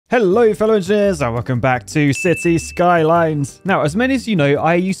Hello fellow engineers and welcome back to Cities Skylines. Now, as many as you know,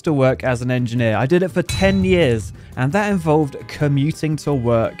 I used to work as an engineer. I did it for 10 years and that involved commuting to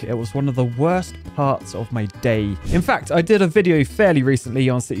work. It was one of the worst parts of my day. In fact, I did a video fairly recently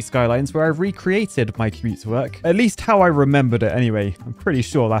on Cities Skylines where I recreated my commute to work. At least how I remembered it anyway. I'm pretty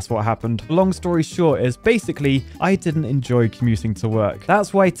sure that's what happened. Long story short is basically I didn't enjoy commuting to work.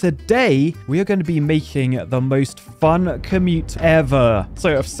 That's why today we are going to be making the most fun commute ever.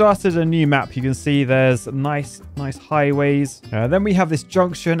 So I've started a new map. You can see there's nice highways. Then we have this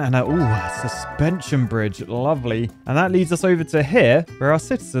junction and a suspension bridge. Lovely. And that leads us over to here where our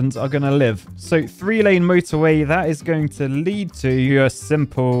citizens are going to live. So 3-lane motorway, that is going to lead to a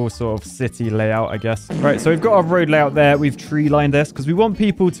simple sort of city layout, I guess. Right, so we've got our road layout there. We've tree lined this because we want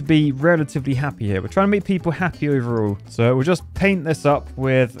people to be relatively happy here. We're trying to make people happy overall. So we'll just paint this up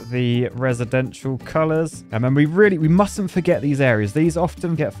with the residential colors. And then we mustn't forget these areas. These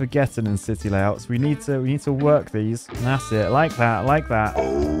often get forgotten in city layouts. We need to work these. And that's it. Like that, like that.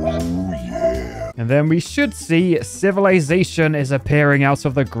 Oh, yeah. And then we should see civilization is appearing out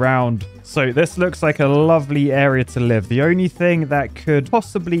of the ground. So this looks like a lovely area to live. The only thing that could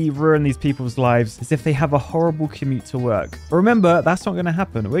possibly ruin these people's lives is if they have a horrible commute to work. But remember, that's not going to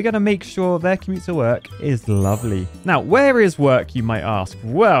happen. We're going to make sure their commute to work is lovely. Now, where is work, you might ask?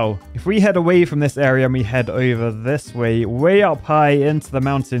 Well, if we head away from this area and we head over this way, way up high into the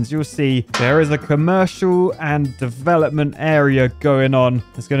mountains, you'll see there is a commercial and development area going on.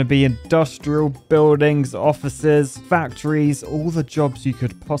 There's going to be industrial buildings, offices, factories, all the jobs you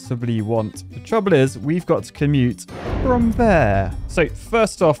could possibly want. The trouble is, we've got to commute from there. So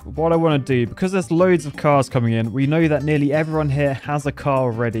first off, what I want to do, because there's loads of cars coming in, we know that nearly everyone here has a car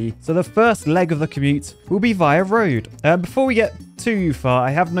already. So the first leg of the commute will be via road. Before we get too far, I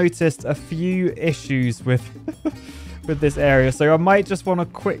have noticed a few issues with this area, so I might just want to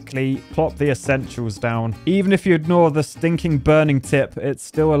quickly plop the essentials down. Even if you ignore the stinking burning tip, it's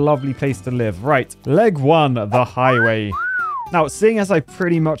still a lovely place to live. Right, leg one, the highway. Now, seeing as I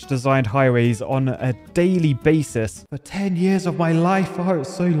pretty much designed highways on a daily basis for 10 years of my life, oh,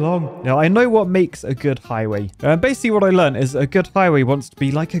 it's so long. Now, I know what makes a good highway. Basically, what I learned is a good highway wants to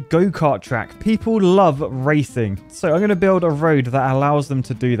be like a go-kart track. People love racing. So I'm going to build a road that allows them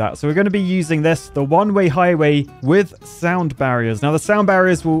to do that. So we're going to be using the one-way highway with sound barriers. Now, the sound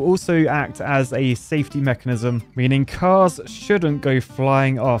barriers will also act as a safety mechanism, meaning cars shouldn't go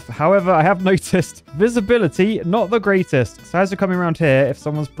flying off. However, I have noticed visibility, not the greatest. So as you're coming around here, if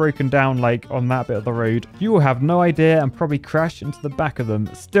someone's broken down like on that bit of the road, you will have no idea and probably crash into the back of them.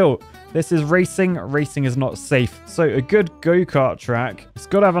 Still, this is racing. Racing is not safe. So a good go-kart track, it's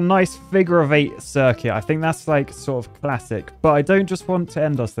got to have a nice figure-of-8 circuit. I think that's like sort of classic. But I don't just want to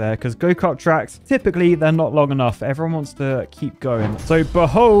end us there because go-kart tracks, typically they're not long enough. Everyone wants to keep going. So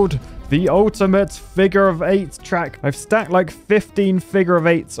behold the ultimate figure-of-8 track. I've stacked like 15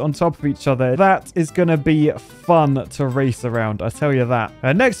 figure-of-8s on top of each other. That is going to be fun to race around, I tell you that.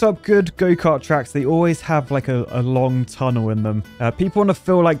 Next up, good go-kart tracks. They always have like a long tunnel in them. People want to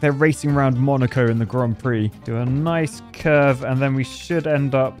feel like they're racing around Monaco in the Grand Prix. Do a nice curve, and then we should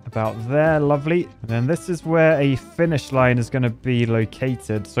end up about there. Lovely. And then this is where a finish line is going to be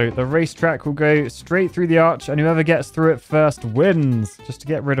located. So the racetrack will go straight through the arch, and whoever gets through it first wins. Just to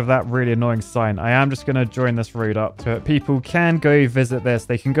get rid of that really annoying sign, I am just going to join this road up so that people can go visit this.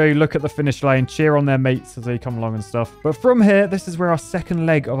 They can go look at the finish line, cheer on their mates as they come along and stuff. But from here, this is where our second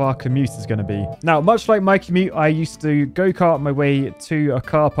leg of our commute is going to be. Now, much like my commute, I used to go-kart my way to a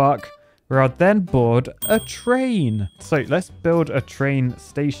car park where I'd then board a train. So let's build a train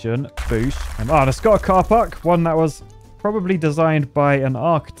station. Boosh. And it's got a car park, one that was probably designed by an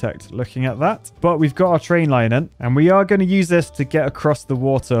architect looking at that. But we've got our train line in, and we are going to use this to get across the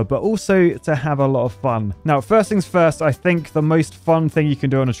water, but also to have a lot of fun. Now, first things first, I think the most fun thing you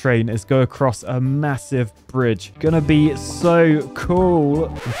can do on a train is go across a massive bridge. Gonna be so cool.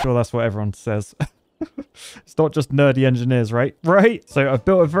 I'm sure that's what everyone says. It's not just nerdy engineers, right? Right. So I've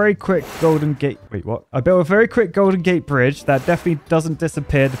built a very quick golden gate. Wait, what? I built a very quick golden gate bridge that definitely doesn't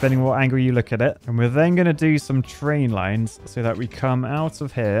disappear depending on what angle you look at it. And we're then going to do some train lines so that we come out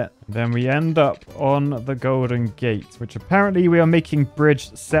of here. Then we end up on the Golden Gate, which apparently we are making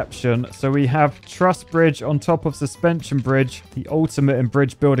bridgeception. So we have truss bridge on top of suspension bridge, the ultimate in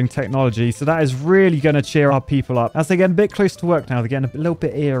bridge building technology. So that is really going to cheer our people up. As they get a bit close to work now, they're getting a little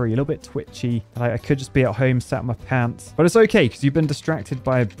bit eerie, a little bit twitchy. Like I could just be at home, sat in my pants. But it's okay because you've been distracted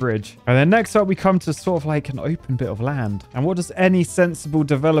by a bridge. And then next up, we come to sort of like an open bit of land. And what does any sensible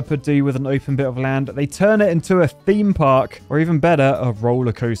developer do with an open bit of land? They turn it into a theme park, or even better, a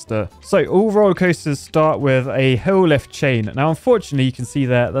roller coaster. coaster. So all roller coasters start with a hill lift chain. Now, unfortunately, you can see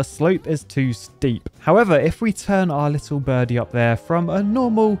there the slope is too steep. However, if we turn our little birdie up there from a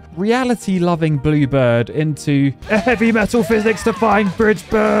normal reality-loving blue bird into a heavy metal physics-defying bridge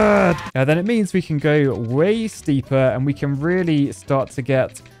bird, then it means we can go way steeper and we can really start to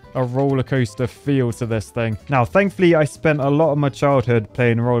get a roller coaster feel to this thing. Now, thankfully, I spent a lot of my childhood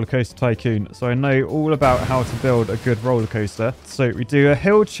playing Roller Coaster Tycoon, so I know all about how to build a good roller coaster. So we do a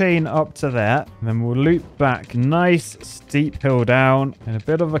hill chain up to there, and then we'll loop back, nice steep hill down, and a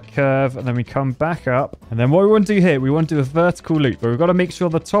bit of a curve, and then we come back up. And then what we want to do here, we want to do a vertical loop, but we've got to make sure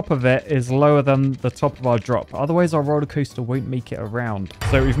the top of it is lower than the top of our drop. Otherwise, our roller coaster won't make it around.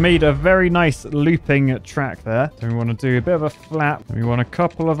 So we've made a very nice looping track there. So we want to do a bit of a flap, and we want a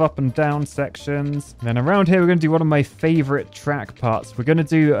couple of up and down sections. And then around here, we're going to do one of my favorite track parts. We're going to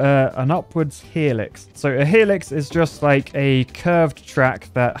do an upwards helix. So a helix is just like a curved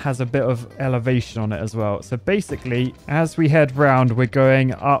track that has a bit of elevation on it as well. So basically, as we head round, we're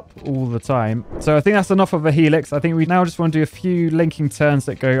going up all the time. So I think that's enough of a helix. I think we now just want to do a few linking turns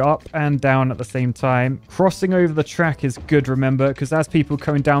that go up and down at the same time. Crossing over the track is good, remember, because as people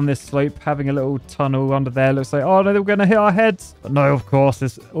coming down this slope, having a little tunnel under there looks like, oh no, we're going to hit our heads. But no, of course,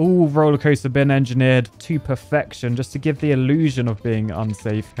 it's all roller coaster been engineered to perfection just to give the illusion of being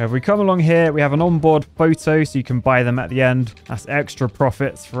unsafe. If we come along here, we have an onboard photo, so you can buy them at the end. That's extra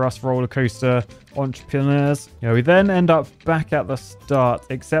profits for us roller coaster entrepreneurs. Yeah, we then end up back at the start,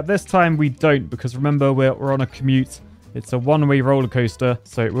 except this time we don't, because remember, we're on a commute. It's a one-way roller coaster,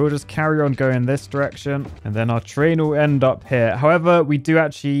 so we'll just carry on going this direction, and then our train will end up here. However, we do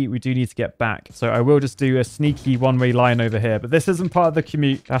need to get back, so I will just do a sneaky one-way line over here, but this isn't part of the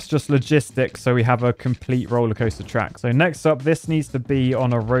commute. That's just logistics, so we have a complete roller coaster track. So next up, this needs to be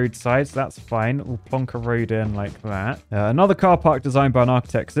on a roadside, so that's fine. We'll plonk a road in like that. Another car park designed by an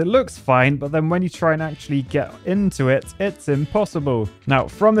architect. So it looks fine, but then when you try and actually get into it, it's impossible. Now,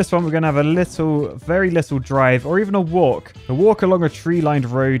 from this one, we're going to have a little, very little drive, or even a walk along a tree-lined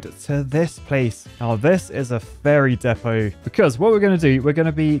road to this place. Now, this is a ferry depot, because what we're going to do, we're going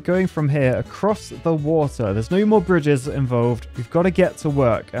to be going from here across the water. There's no more bridges involved. We've got to get to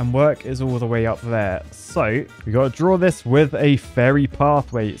work, and work is all the way up there. So we got to draw this with a ferry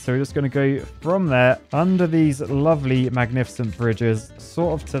pathway. So we're just going to go from there under these lovely, magnificent bridges,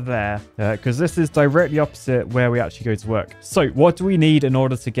 sort of to there, because this is directly opposite where we actually go to work. So what do we need in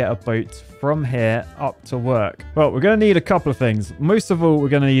order to get a boat from here up to work? Well, we're going to need a couple of things. Most of all, we're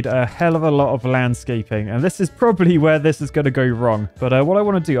going to need a hell of a lot of landscaping, and this is probably where this is going to go wrong. But what I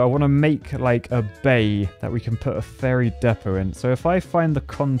want to do, I want to make like a bay that we can put a ferry depot in. So if I find the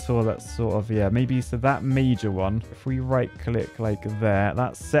contour that's sort of, yeah, maybe so that major one, if we right click like there,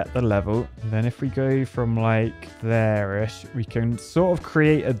 that set the level. And then if we go from like there-ish, we can sort of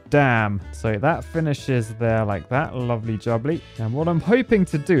create a dam. So that finishes there like that, lovely jubbly. And what I'm hoping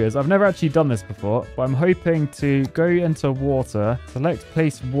to do is, I've never actually done this before, but I'm hoping to go into water, select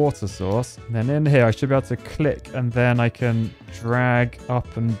place water source, and then in here I should be able to click, and then I can drag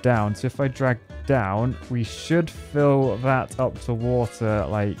up and down. So if I drag down, we should fill that up to water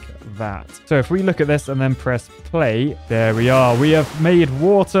like that. So if we look at this and then press play, there we are. We have made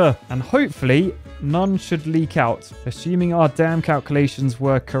water, and hopefully none should leak out, assuming our dam calculations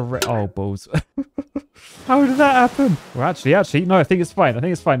were correct. Oh, balls. How did that happen? Well, actually, no, I think it's fine. I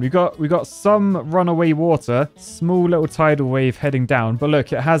think it's fine. We got some runaway water, small little tidal wave heading down, but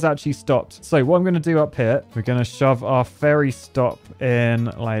look, it has actually stopped. So what I'm going to do up here, we're going to shove our ferry stop in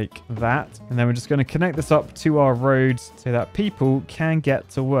like that, and then we're just going to connect this up to our roads so that people can get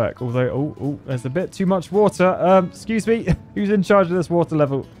to work. Although, oh, there's a bit too much water. Excuse me, who's in charge of this water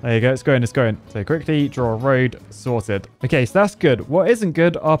level? There you go, it's going. So quickly draw a road, sorted. Okay, so that's good. What isn't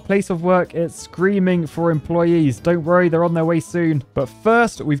good, our place of work, it's screaming for employees. Don't worry, they're on their way soon. But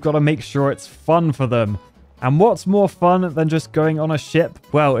first, we've got to make sure it's fun for them. And what's more fun than just going on a ship?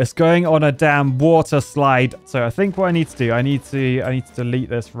 Well, it's going on a damn water slide. So I think what I need to do, I need to delete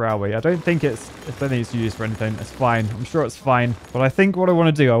this railway. I don't think it's used for anything. It's fine. I'm sure it's fine. But I think what I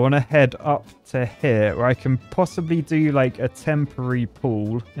want to do, I want to head up to here where I can possibly do like a temporary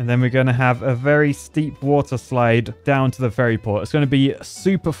pool, and then we're going to have a very steep water slide down to the ferry port. It's going to be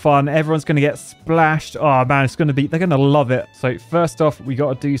super fun. Everyone's going to get splashed. Oh man, they're going to love it. So first off, we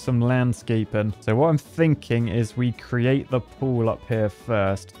got to do some landscaping. So what I'm thinking thinking is we create the pool up here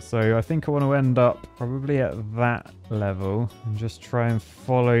first. So I think I want to end up probably at that level and just try and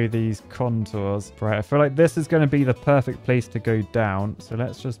follow these contours. Right, I feel like this is going to be the perfect place to go down. So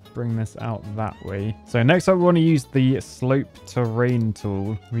let's just bring this out that way. So next up, we want to use the slope terrain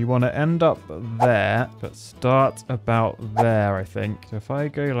tool. We want to end up there, but start about there, I think. So if I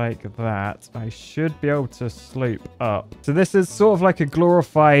go like that, I should be able to slope up. So this is sort of like a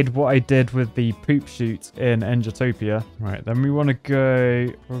glorified what I did with the poop chute in Engertopia. Right, then we want to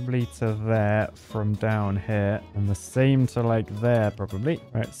go probably to there from down here, and the same to like there probably.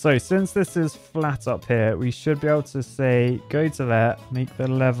 Right, so since this is flat up here, we should be able to say go to there, make the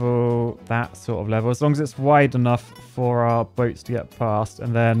level that sort of level, as long as it's wide enough for our boats to get past.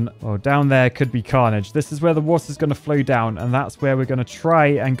 And then, oh, down there could be carnage. This is where the water's going to flow down, and that's where we're going to try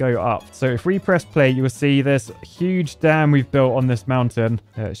and go up. So if we press play, you will see this huge dam we've built on this mountain.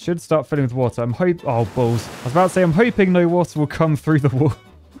 It should start filling with water. Oh, balls. I was about to say, I'm hoping no water will come through the wall.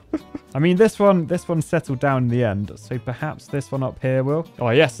 I mean, this one settled down in the end, so perhaps this one up here will. Oh,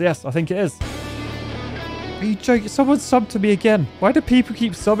 yes, I think it is. Are you joking? Someone subbed to me again. Why do people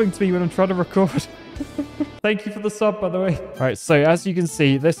keep subbing to me when I'm trying to record? Thank you for the sub, by the way. All right, so as you can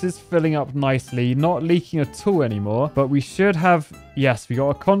see, this is filling up nicely, not leaking at all anymore, but we should have, yes, we got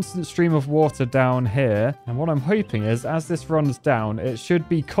a constant stream of water down here. And what I'm hoping is, as this runs down, it should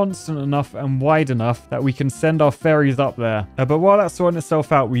be constant enough and wide enough that we can send our ferries up there. But while that's sorting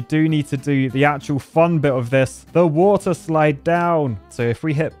itself out, we do need to do the actual fun bit of this, the water slide down. So if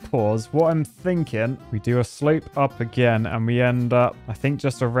we hit pause, what I'm thinking, we do a slope up again, and we end up, I think,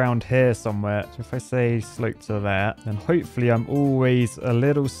 just around here somewhere. So if I say slope to there, then hopefully I'm always a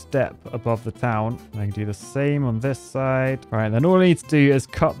little step above the town. I can do the same on this side. All right, then all I need to do is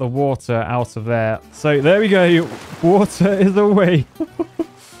cut the water out of there. So there we go. Water is away.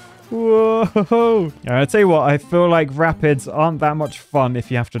 Whoa. I tell you what, I feel like rapids aren't that much fun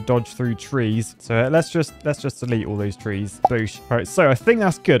if you have to dodge through trees. So let's just delete all those trees. Boosh. All right, so I think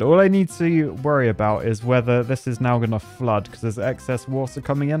that's good. All I need to worry about is whether this is now going to flood because there's excess water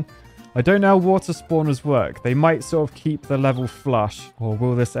coming in. I don't know how water spawners work. They might sort of keep the level flush, or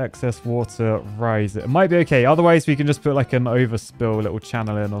will this excess water rise? It might be okay. Otherwise, we can just put like an overspill little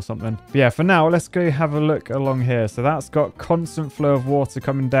channel in or something. But yeah, for now, let's go have a look along here. So that's got constant flow of water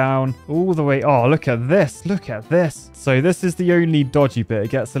coming down all the way. Oh, look at this. Look at this. So this is the only dodgy bit.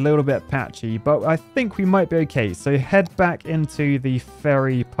 It gets a little bit patchy, but I think we might be okay. So head back into the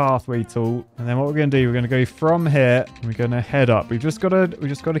ferry pathway tool. And then what we're going to do, we're going to go from here. And we're going to head up. We just got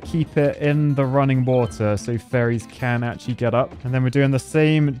to keep it in the running water so ferries can actually get up. And then we're doing the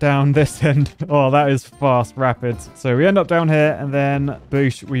same down this end. Oh, that is fast rapids. So we end up down here, and then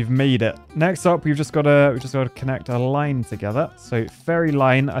boosh, we've made it. Next up, we've just got to connect a line together. So ferry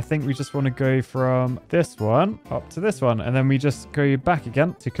line, I think we just want to go from this one up to this one, and then we just go back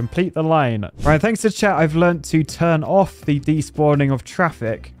again to complete the line. Right, thanks to chat, I've learned to turn off the despawning of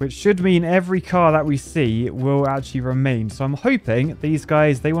traffic, which should mean every car that we see will actually remain. So I'm hoping these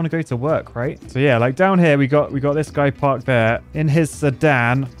guys, they want to go to work, right? So yeah, like down here, we got this guy parked there in his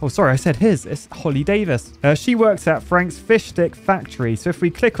sedan. Oh, sorry, I said his. It's Holly Davis. She works at Frank's Fish Stick Factory. So if we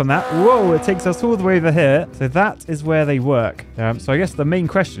click on that, whoa, it takes us all the way over here. So that is where they work. So I guess the main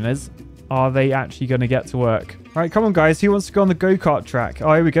question is, are they actually going to get to work? All right, come on, guys. Who wants to go on the go-kart track?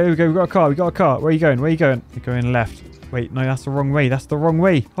 Oh, here we go. We got a car. We got a car. Where are you going? Where are you going? You're going left. Wait, no, that's the wrong way. That's the wrong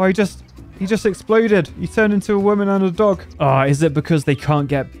way. Oh, he just exploded. He turned into a woman and a dog. Oh, is it because they can't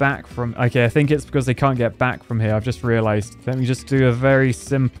get back from... Okay, I think it's because they can't get back from here. I've just realized. Let me just do a very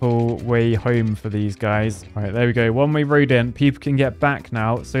simple way home for these guys. All right, there we go. One-way road in. People can get back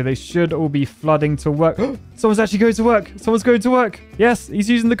now. So they should all be flooding to work. Someone's actually going to work. Someone's going to work. Yes, he's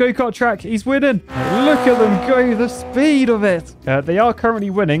using the go-kart track. He's winning. Look at them go. The speed of it. They are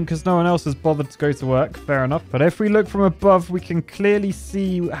currently winning because no one else has bothered to go to work. Fair enough. But if we look from above, we can clearly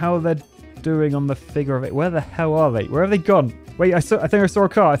see how they're doing on the figure of it. Where the hell are they? Where have they gone? Wait, I think I saw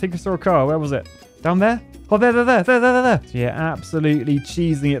a car. Where was it? Down there? Oh, there. So yeah, absolutely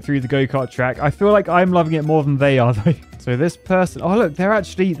cheesing it through the go-kart track. I feel like I'm loving it more than they are, though. So this person... Oh, look, they're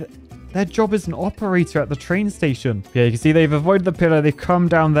actually... Their job is an operator at the train station. Yeah, you can see they've avoided the pillar. They've come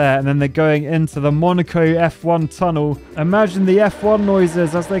down there, and then they're going into the Monaco F1 tunnel. Imagine the F1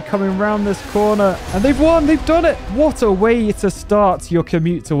 noises as they're coming around this corner. And they've won. They've done it. What a way to start your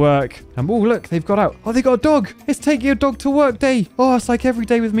commute to work. And oh, look, they've got out. Oh, they got a dog. It's taking a dog to work day. Oh, it's like every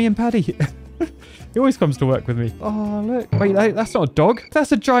day with me and Paddy. He always comes to work with me. Oh, look. Wait, that's not a dog.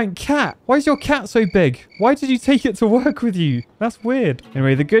 That's a giant cat. Why is your cat so big? Why did you take it to work with you? That's weird.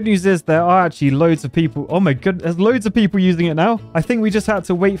 Anyway, the good news is there are actually loads of people. Oh my goodness, there's loads of people using it now. I think we just had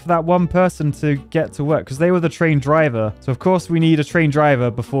to wait for that one person to get to work because they were the train driver. So, of course, we need a train driver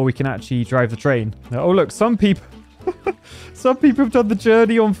before we can actually drive the train. Now, oh, look, some people... some people have done the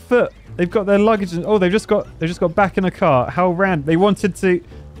journey on foot. They've got their luggage. And, oh, they've just got back in a car. How random. They wanted to...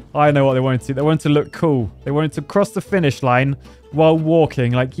 I know what they wanted to do. They wanted to look cool. They wanted to cross the finish line while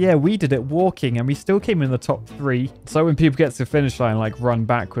walking. Like, yeah, we did it walking and we still came in the top 3. So when people get to the finish line, like run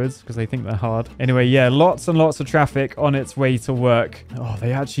backwards because they think they're hard. Anyway, yeah, lots and lots of traffic on its way to work. Oh,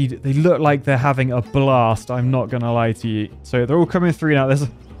 they look like they're having a blast. I'm not going to lie to you. So they're all coming through now.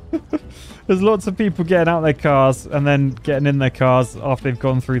 There's lots of people getting out their cars and then getting in their cars after they've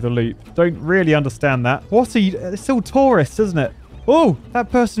gone through the loop. Don't really understand that. What are you... It's still tourists, isn't it? Oh,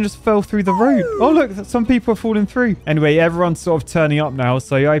 that person just fell through the road. Oh, look, some people are falling through. Anyway, everyone's sort of turning up now.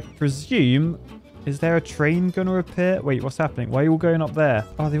 So I presume... Is there a train going to appear? Wait, what's happening? Why are you all going up there?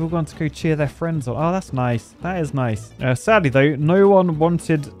 Oh, they've all gone to go cheer their friends on. Oh, that's nice. That is nice. Sadly, though, no one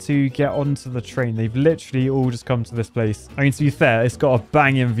wanted to get onto the train. They've literally all just come to this place. I mean, to be fair, it's got a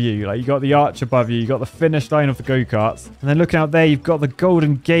banging view. Like, you got the arch above you. You got the finish line of the go-karts. And then looking out there, you've got the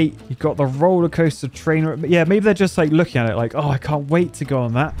Golden Gate. You've got the roller coaster train. Yeah, maybe they're just, like, looking at it like, oh, I can't wait to go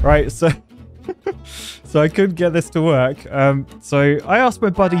on that. Right, so... So I couldn't get this to work. So I asked my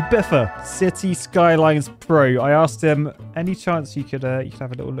buddy Biffa, Cities Skylines Pro. I asked him, any chance you could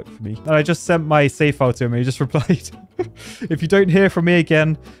have a little look for me? And I just sent my save file to him. And he just replied, if you don't hear from me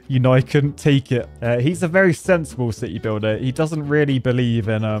again, you know I couldn't take it. He's a very sensible city builder. He doesn't really believe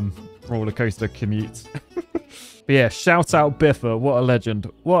in roller coaster commutes. But yeah, shout out Biffa. What a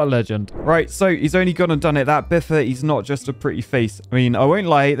legend. What a legend. Right, so he's only gone and done it. That Biffa, he's not just a pretty face. I mean, I won't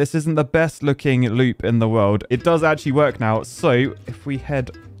lie, this isn't the best looking loop in the world. It does actually work now. So if we head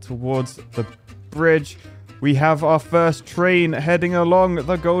towards the bridge, we have our first train heading along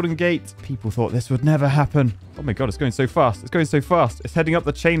the Golden Gate. People thought this would never happen. Oh my god, it's going so fast. It's going so fast. It's heading up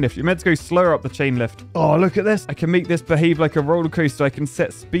the chain lift. You're meant to go slower up the chain lift. Oh, look at this. I can make this behave like a roller coaster. I can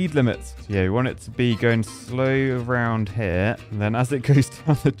set speed limits. So yeah, we want it to be going slow around here. And then as it goes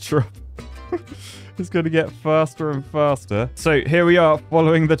down the drop, it's going to get faster and faster. So here we are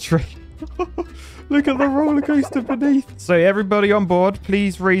following the train. Look at the roller coaster beneath. So everybody on board,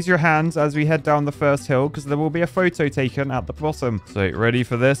 please raise your hands as we head down the first hill because there will be a photo taken at the bottom. So ready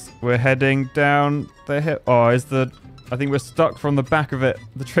for this? We're heading down the hill. Oh, I think we're stuck from the back of it.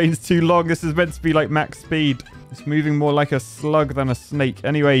 The train's too long. This is meant to be like max speed. It's moving more like a slug than a snake.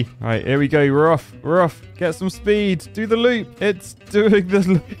 Anyway, all right, here we go. We're off. We're off. Get some speed. Do the loop. It's doing the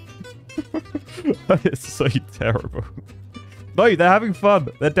loop. It's so terrible. No, they're having fun.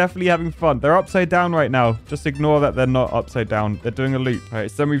 They're definitely having fun. They're upside down right now. Just ignore that they're not upside down. They're doing a loop. All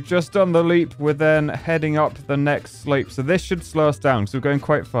right, so we've just done the loop. We're then heading up the next slope. So this should slow us down. So we're going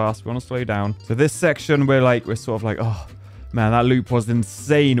quite fast. We want to slow down. So this section, we're sort of like, oh, man, that loop was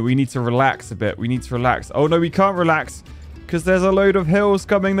insane. We need to relax a bit. We need to relax. Oh, no, we can't relax because there's a load of hills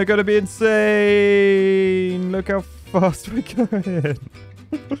coming. They're going to be insane. Look how fast we're going.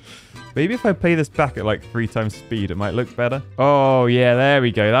 Maybe if I play this back at like 3 times speed, it might look better. Oh, yeah, there we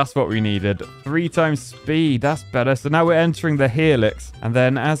go. That's what we needed. 3 times speed. That's better. So now we're entering the helix. And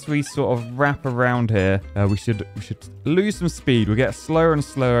then as we sort of wrap around here, we should lose some speed. We'll get slower and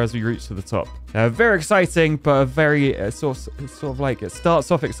slower as we reach to the top. Very exciting, but a very sort of like it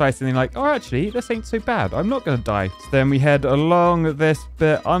starts off exciting and like, oh, actually, this ain't so bad. I'm not going to die. So then we head along this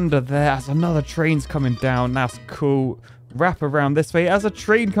bit under there as another train's coming down. That's cool. Wrap around this way as a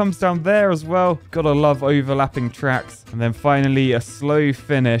train comes down there as well. Gotta love overlapping tracks. And then finally a slow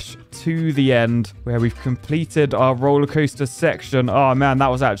finish to the end where we've completed our roller coaster section. Oh man, that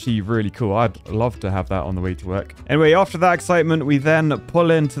was actually really cool. I'd love to have that on the way to work. Anyway, after that excitement, we then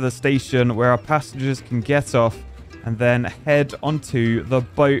pull into the station where our passengers can get off and then head onto the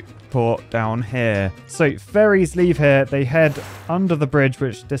boat port down here. So ferries leave here. They head under the bridge,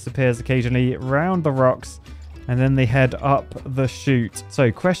 which disappears occasionally, round the rocks, and then they head up the chute.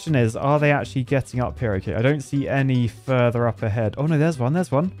 So question is, are they actually getting up here? Okay, I don't see any further up ahead. Oh no, there's one,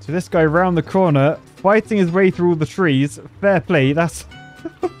 there's one. So this guy round the corner, fighting his way through all the trees. Fair play, that's...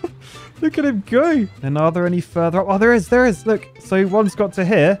 Look at him go. And are there any further up? Oh, there is. Look, so one's got to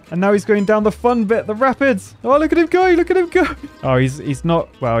here, and now he's going down the fun bit, the rapids. Oh, look at him go. Look at him go. Oh, he's not,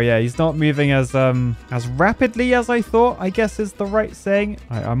 well, yeah, he's not moving as rapidly as I thought, I guess is the right saying.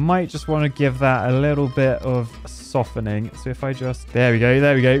 I might just want to give that a little bit of softening. So if I just, there we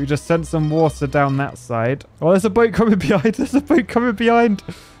go. We just sent some water down that side. Oh, there's a boat coming behind. There's a boat coming behind.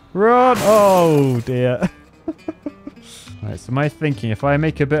 Run! Oh, dear. Right, so my thinking, if I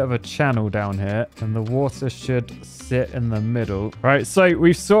make a bit of a channel down here, then the water should sit in the middle. Right, so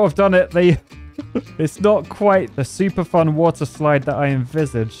we've sort of done it. It's not quite the super fun water slide that I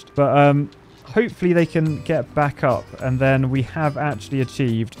envisaged, but hopefully they can get back up, and then we have actually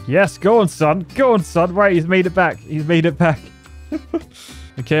achieved. Yes, go on, son. Go on, son. Right, he's made it back. He's made it back.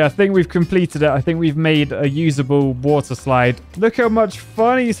 Okay, I think we've completed it. I think we've made a usable water slide. Look how much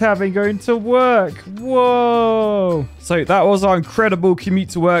fun he's having going to work. Whoa. So that was our incredible commute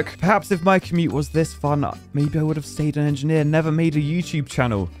to work. Perhaps if my commute was this fun, maybe I would have stayed an engineer, never made a YouTube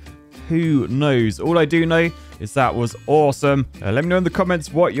channel. Who knows? All I do know is that was awesome. Let me know in the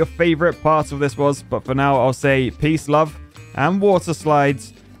comments what your favorite part of this was. But for now, I'll say peace, love, and water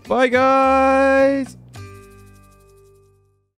slides. Bye, guys.